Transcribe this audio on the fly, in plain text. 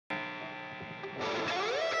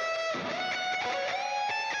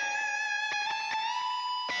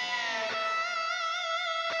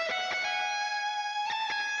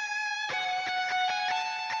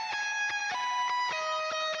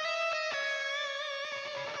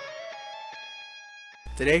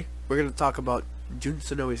Today, we're going to talk about Jun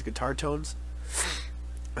Senoue's guitar tones,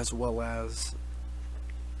 as well as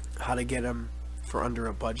how to get them for under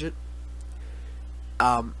a budget.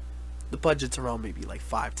 The budget's around maybe like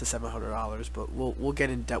 $500 to $700, but we'll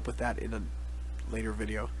get in depth with that in a later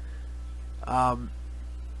video. We're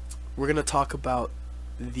going to talk about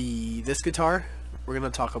this guitar. We're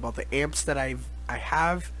going to talk about the amps that I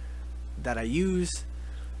have, that I use,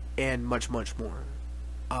 and much more.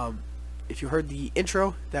 If you heard the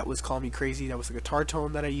intro, that was Call Me Crazy. That was the guitar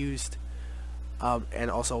tone that I used. And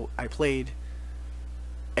also I played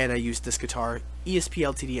and I used this guitar, ESP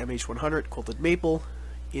LTD MH100 Quilted Maple,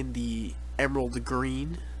 in the emerald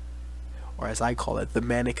green, or as I call it, the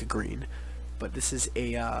manic green. But this is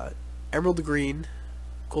a emerald green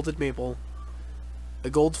Quilted Maple, a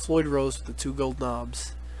gold Floyd Rose with the 2 gold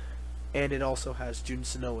knobs, and it also has Jun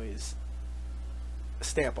Senoue's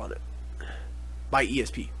stamp on it by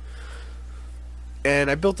ESP.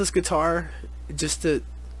 And I built this guitar just to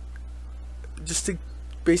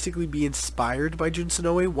basically be inspired by Jun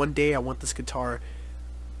Senoue. One day I want this guitar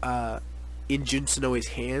in Jun Senoue's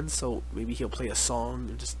hands, so maybe he'll play a song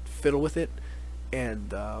and just fiddle with it.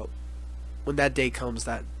 And when that day comes,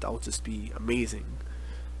 that'll just be amazing.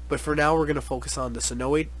 But for now, we're gonna focus on the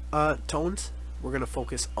Senoue tones. We're gonna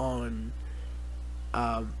focus on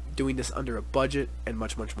doing this under a budget and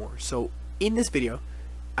much more. So in this video,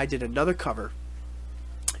 I did another cover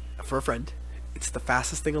for a friend. It's The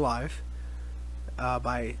Fastest Thing Alive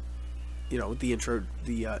by, the intro,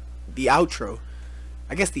 the outro,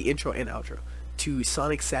 I guess the intro and outro to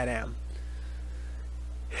Sonic Saddam.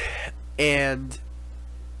 And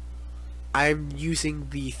I'm using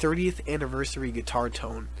the 30th anniversary guitar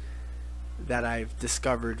tone that I've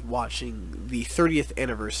discovered watching the 30th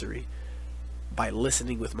anniversary by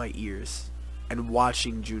listening with my ears and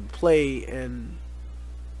watching Jun play and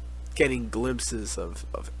getting glimpses of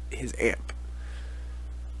his amp.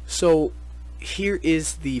 So here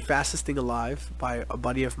is The Fastest Thing Alive by a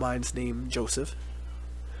buddy of mine's named Joseph.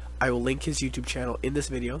 I will link his YouTube channel in this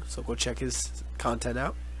video, so go check his content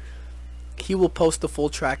out. He will post the full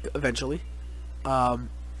track eventually. Or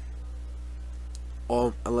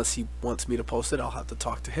unless he wants me to post it, I'll have to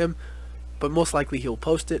talk to him. But most likely he'll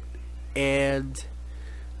post it, and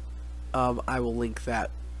I will link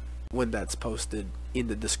that when that's posted in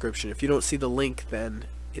the description. If you don't see the link, then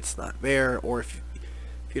it's not there, or if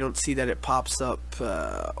you don't see that it pops up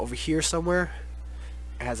over here somewhere,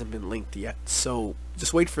 it hasn't been linked yet. So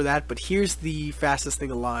just wait for that. But here's The Fastest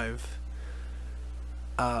Thing Alive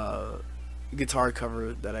guitar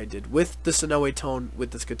cover that I did with the Senoue tone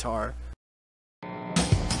with this guitar.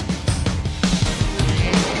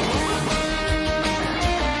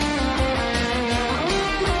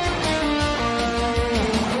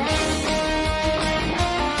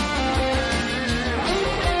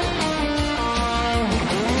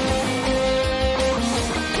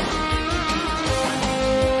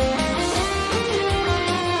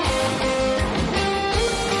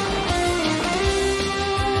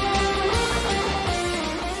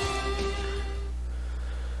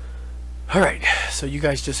 Alright, so you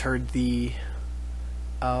guys just heard the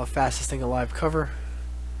Fastest Thing Alive cover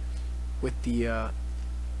with the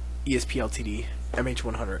ESP LTD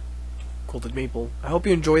MH100 Quilted Maple. I hope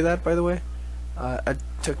you enjoy that, by the way. It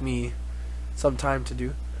took me some time to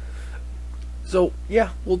do. So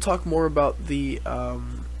yeah, we'll talk more about the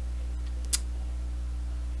Jun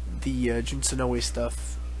Senoue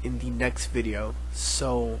stuff in the next video.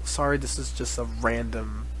 So sorry, this is just a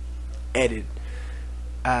random edit,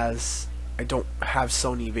 as I don't have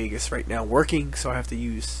Sony Vegas right now working, so I have to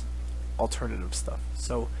use alternative stuff.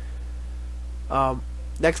 So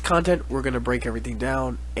next content, we're gonna break everything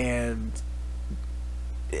down, and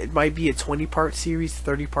it might be a 20-part series,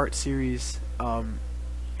 30-part series, and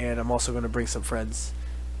I'm also gonna bring some friends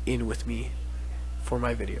in with me for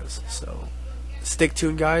my videos. So stick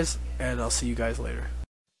tuned, guys, and I'll see you guys later.